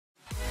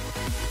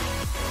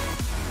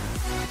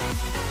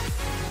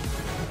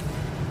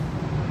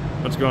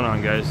What's going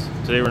on, guys?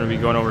 Today we're going to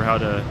be going over how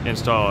to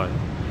install a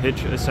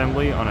hitch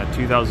assembly on a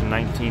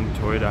 2019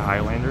 Toyota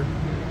Highlander.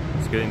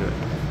 Let's get into it.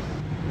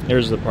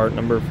 Here's the part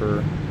number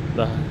for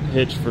the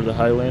hitch for the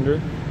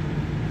Highlander.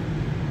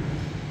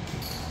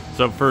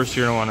 So first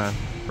you're going to want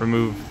to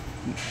remove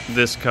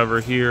this cover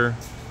here,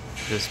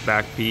 this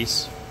back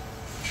piece,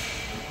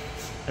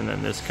 and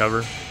then this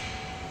cover.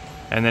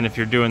 And then if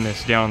you're doing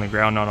this down on the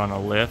ground, not on a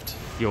lift,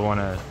 you'll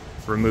want to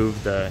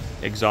remove the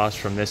exhaust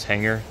from this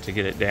hanger to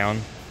get it down.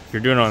 If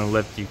you're doing it on a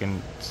lift, you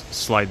can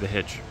slide the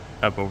hitch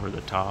up over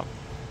the top.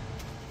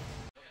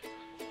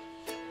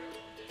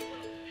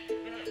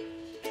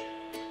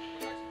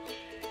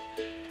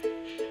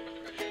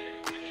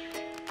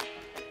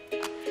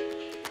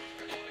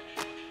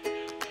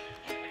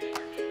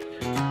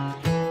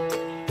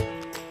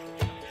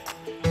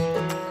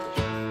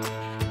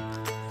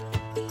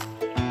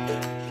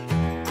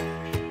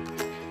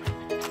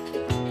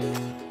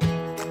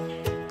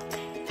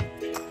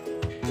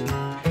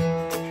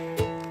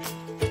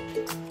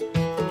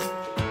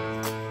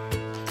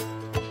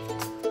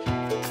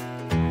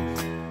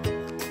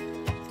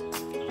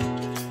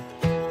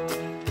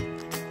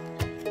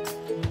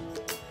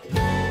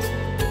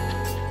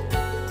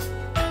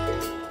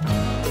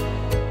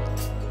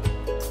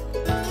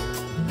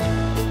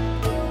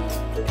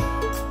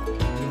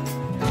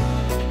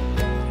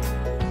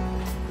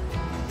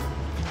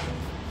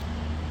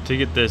 To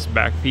get this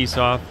back piece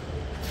off,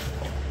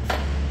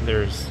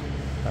 there's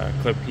a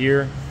clip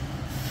here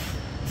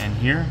and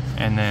here,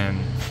 and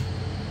then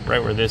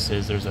right where this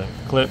is, there's a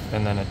clip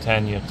and then a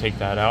 10. You'll take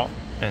that out,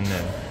 and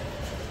then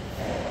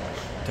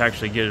to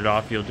actually get it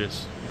off, you'll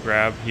just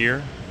grab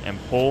here and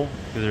pull,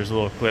 because there's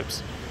little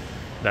clips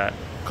that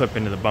clip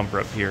into the bumper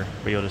up here,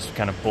 but you'll just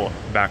kind of pull it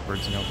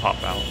backwards and it'll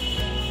pop out.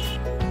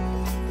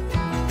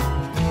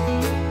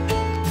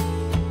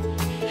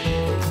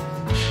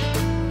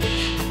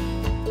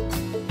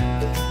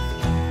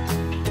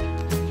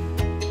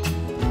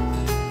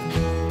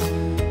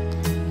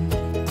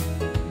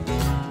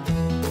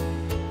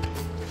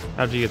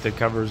 After you get the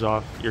covers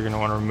off, you're going to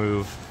want to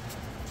remove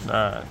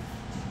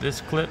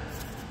this clip.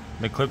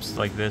 The clips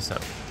like this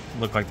that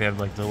look like they have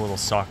like the little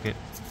socket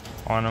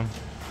on them.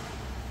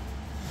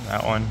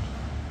 That one.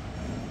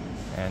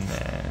 And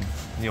then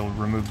you'll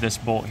remove this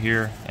bolt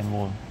here, and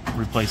we'll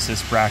replace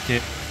this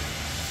bracket.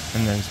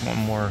 And there's one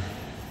more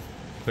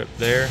clip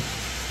there.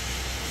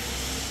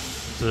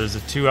 So there's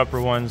the two upper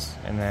ones,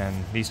 and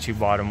then these two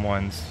bottom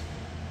ones,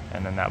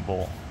 and then that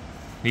bolt.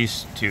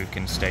 These two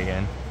can stay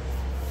in.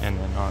 And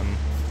then on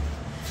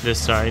this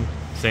side,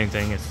 same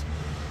thing. It's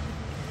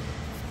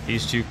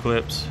these two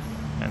clips,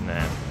 and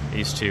then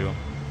these two,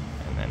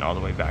 and then all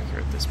the way back here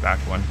at this back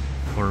one.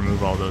 We'll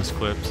remove all those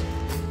clips.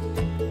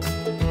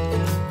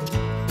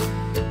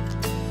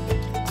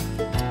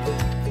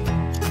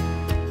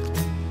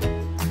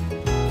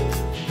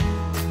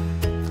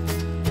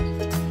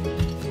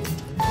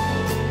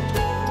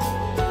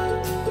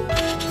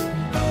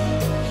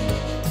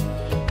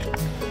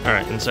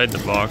 Alright, inside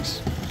the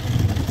box,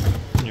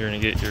 you're going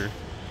to get your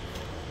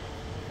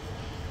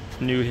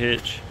new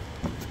hitch,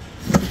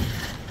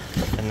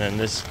 and then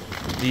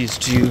these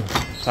two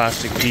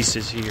plastic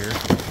pieces here,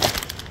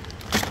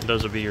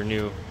 those will be your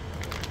new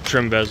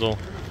trim bezel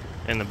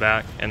in the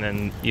back, and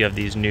then you have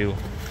these new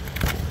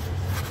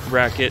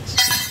brackets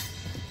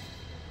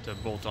to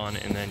bolt on,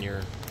 and then your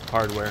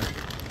hardware.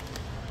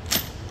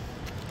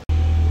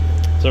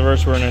 So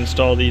first we're going to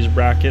install these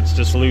brackets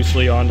just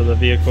loosely onto the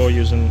vehicle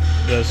using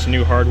this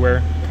new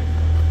hardware.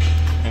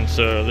 And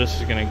so this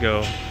is going to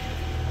go,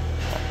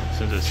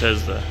 since it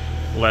says the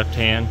left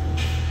hand,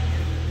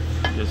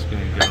 just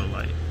gonna go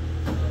like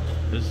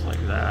this,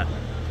 like that.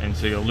 And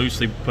so you'll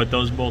loosely put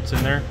those bolts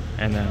in there,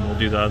 and then we'll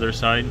do the other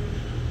side,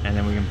 and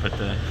then we can put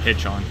the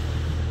hitch on.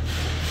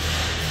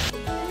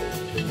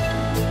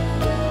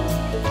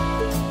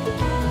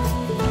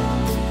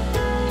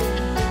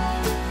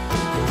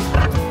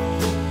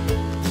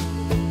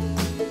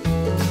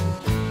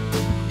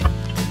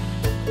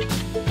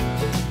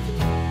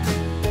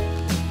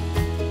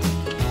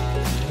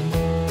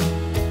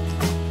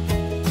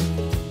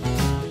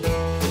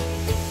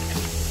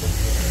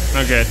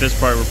 Okay, at this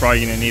part we're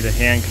probably going to need a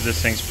hand because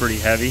this thing's pretty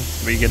heavy.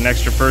 But you get an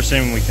extra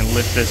person, we can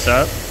lift this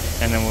up,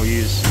 and then we'll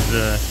use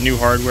the new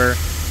hardware.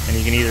 And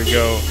you can either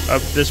go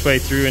up this way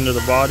through into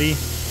the body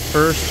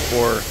first,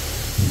 or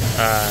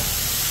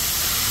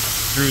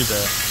through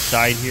the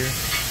side here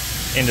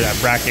into that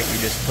bracket we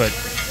just put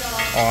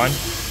on.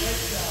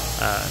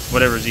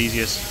 Whatever's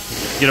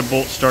easiest. Get a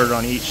bolt started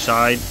on each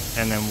side,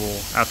 and then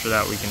after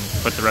that we can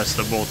put the rest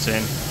of the bolts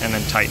in and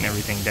then tighten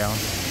everything down.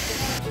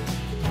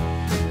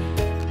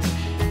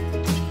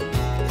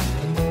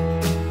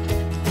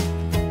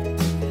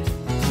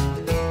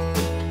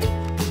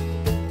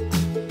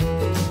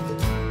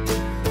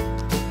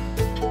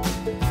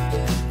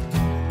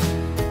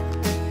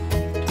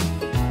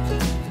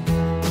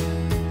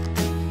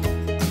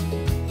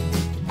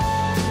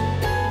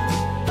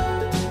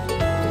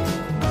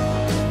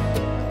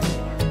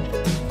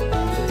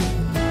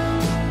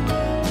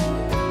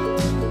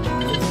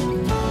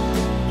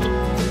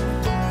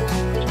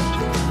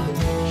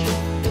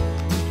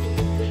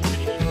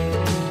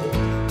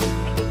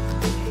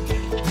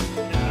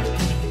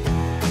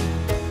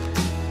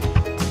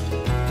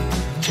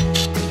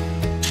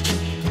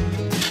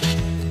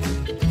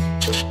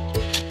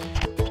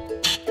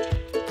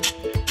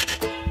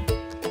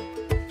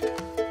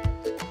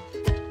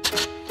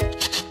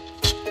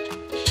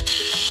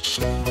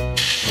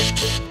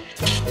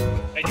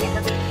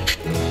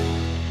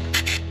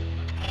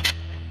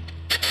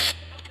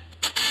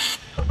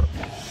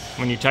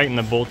 when you tighten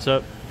the bolts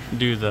up,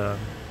 do the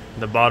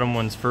bottom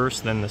ones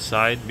first, then the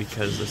side,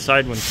 because the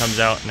side one comes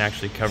out and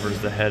actually covers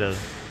the head of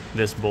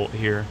this bolt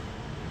here.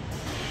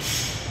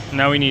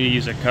 Now we need to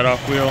use a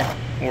cutoff wheel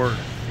or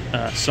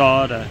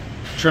saw to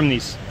trim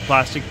these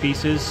plastic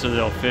pieces so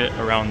they'll fit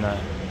around the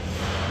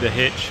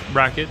hitch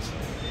brackets.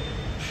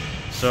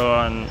 So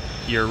on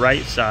your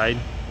right side,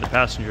 the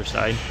passenger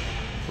side,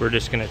 we're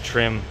just going to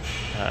trim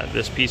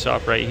this piece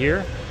off right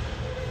here,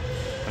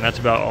 and that's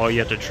about all you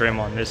have to trim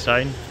on this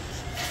side.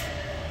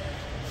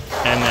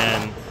 And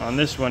then on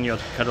this one you'll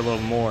have to cut a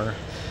little more.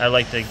 I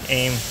like to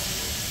aim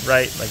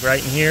right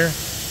in here,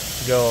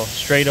 go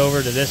straight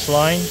over to this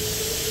line,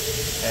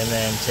 and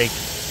then take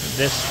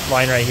this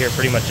line right here,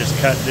 pretty much just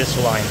cut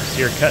this line. So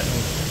you're cutting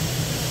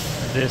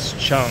this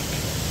chunk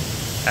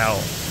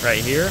out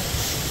right here,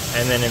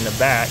 and then in the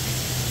back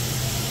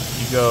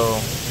you go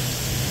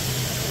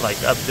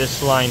like up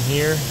this line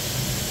here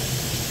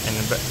and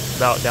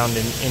about down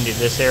into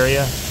this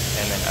area,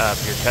 and then up.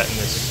 You're cutting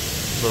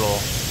this little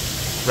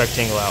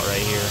rectangle out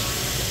right here.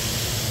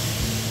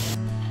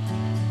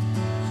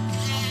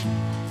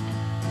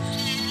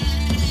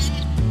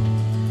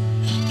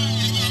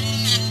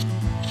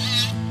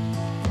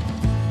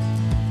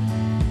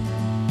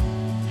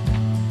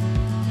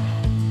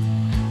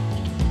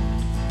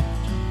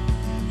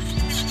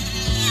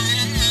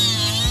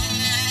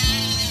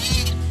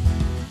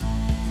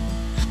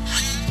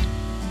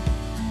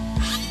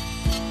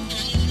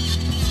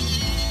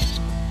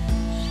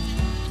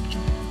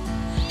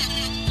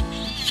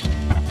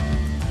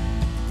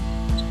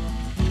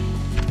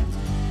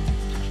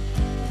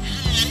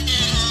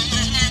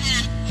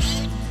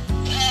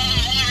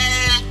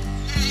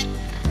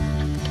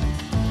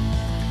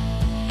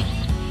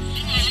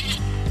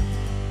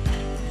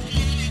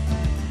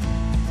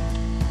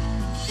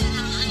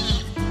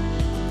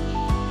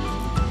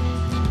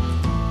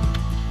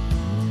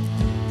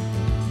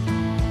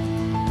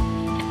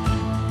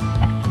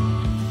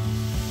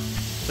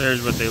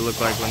 There's what they look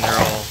like when they're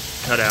all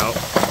cut out.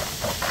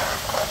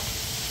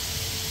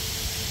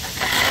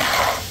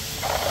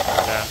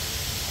 Yeah.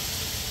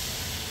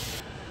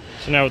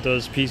 So now with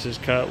those pieces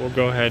cut, we'll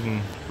go ahead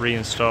and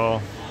reinstall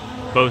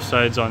both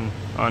sides on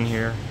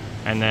here,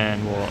 and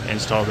then we'll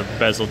install the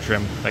bezel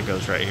trim that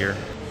goes right here.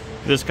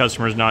 This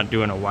customer is not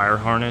doing a wire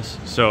harness,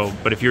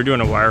 but if you're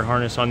doing a wire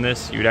harness on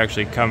this, you would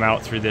actually come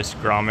out through this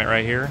grommet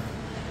right here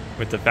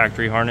with the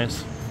factory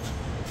harness,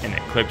 and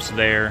it clips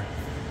there,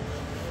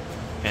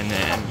 and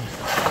then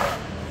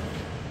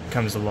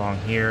comes along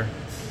here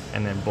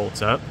and then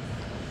bolts up.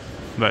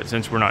 But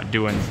since we're not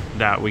doing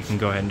that, we can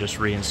go ahead and just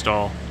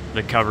reinstall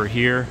the cover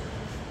here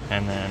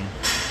and then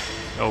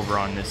over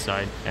on this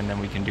side, and then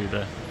we can do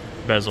the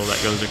bezel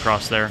that goes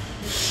across there.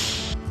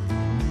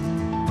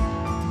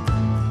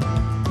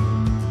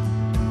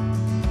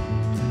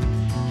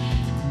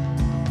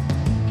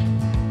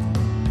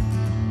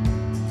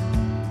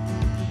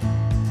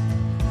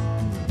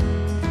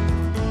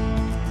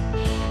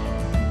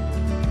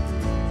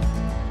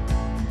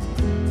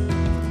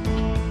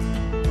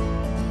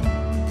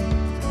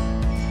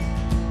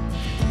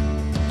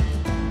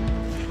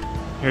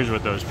 Here's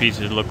what those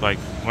pieces look like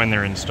when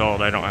they're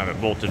installed. I don't have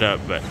it bolted up,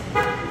 but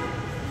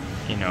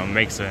you know,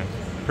 makes a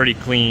pretty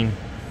clean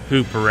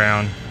hoop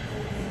around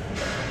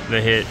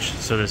the hitch.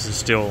 So this is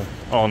still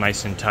all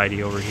nice and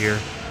tidy over here.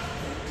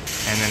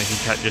 And then if you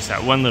cut just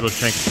that one little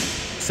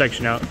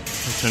section out,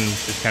 this one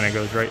just kind of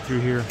goes right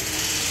through here.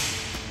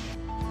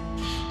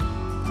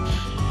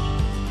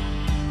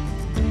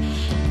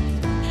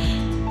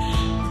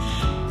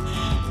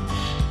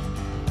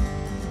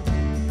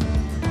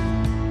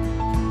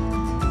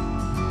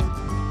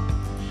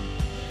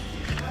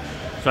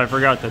 So I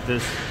forgot that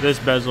this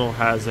bezel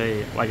has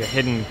like a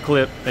hidden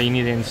clip that you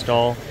need to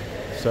install.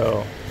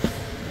 So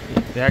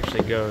it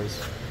actually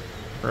goes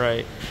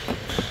right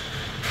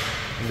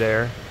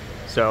there.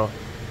 So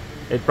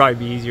it'd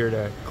probably be easier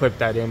to clip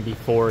that in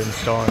before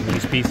installing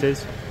these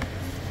pieces.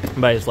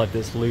 But I just left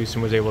this loose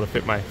and was able to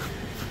fit my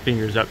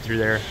fingers up through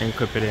there and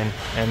clip it in.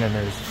 And then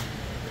there's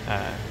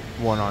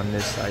one on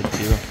this side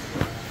too,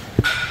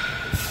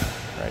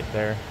 right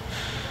there.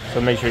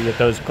 So make sure you get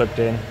those clipped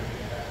in,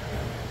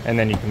 and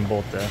then you can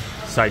bolt the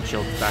side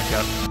shields back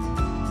up.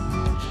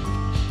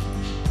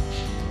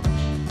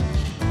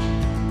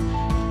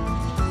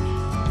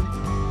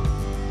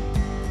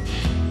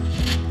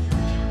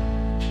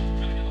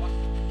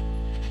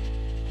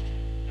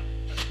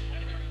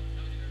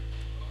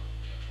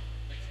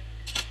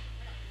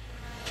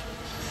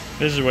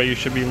 This is what you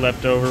should be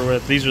left over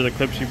with. These are the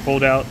clips you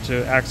pulled out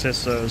to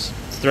access those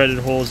threaded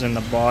holes in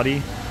the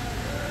body.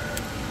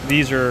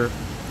 These are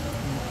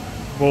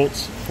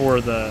bolts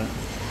for the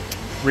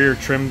rear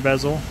trim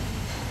bezel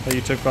that you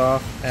took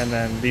off, and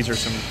then these are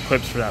some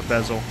clips for that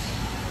bezel.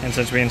 And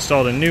since we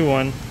installed a new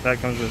one, that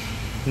comes with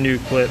new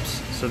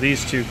clips. So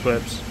these two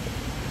clips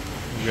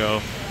go,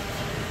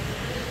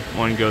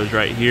 one goes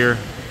right here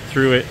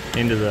through it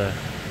into the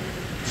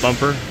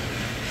bumper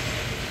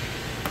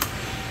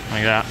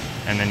like that,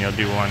 and then you'll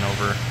do one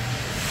over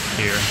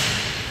here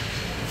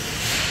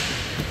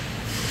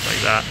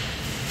like that.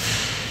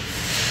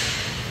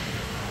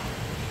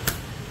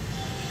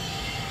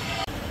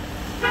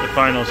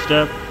 final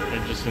step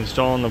is just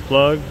installing the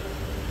plug.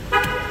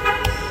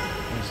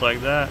 Just like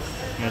that,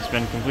 and it's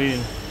been completed.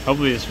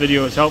 Hopefully this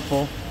video is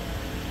helpful.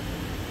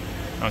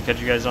 I'll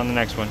catch you guys on the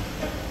next one.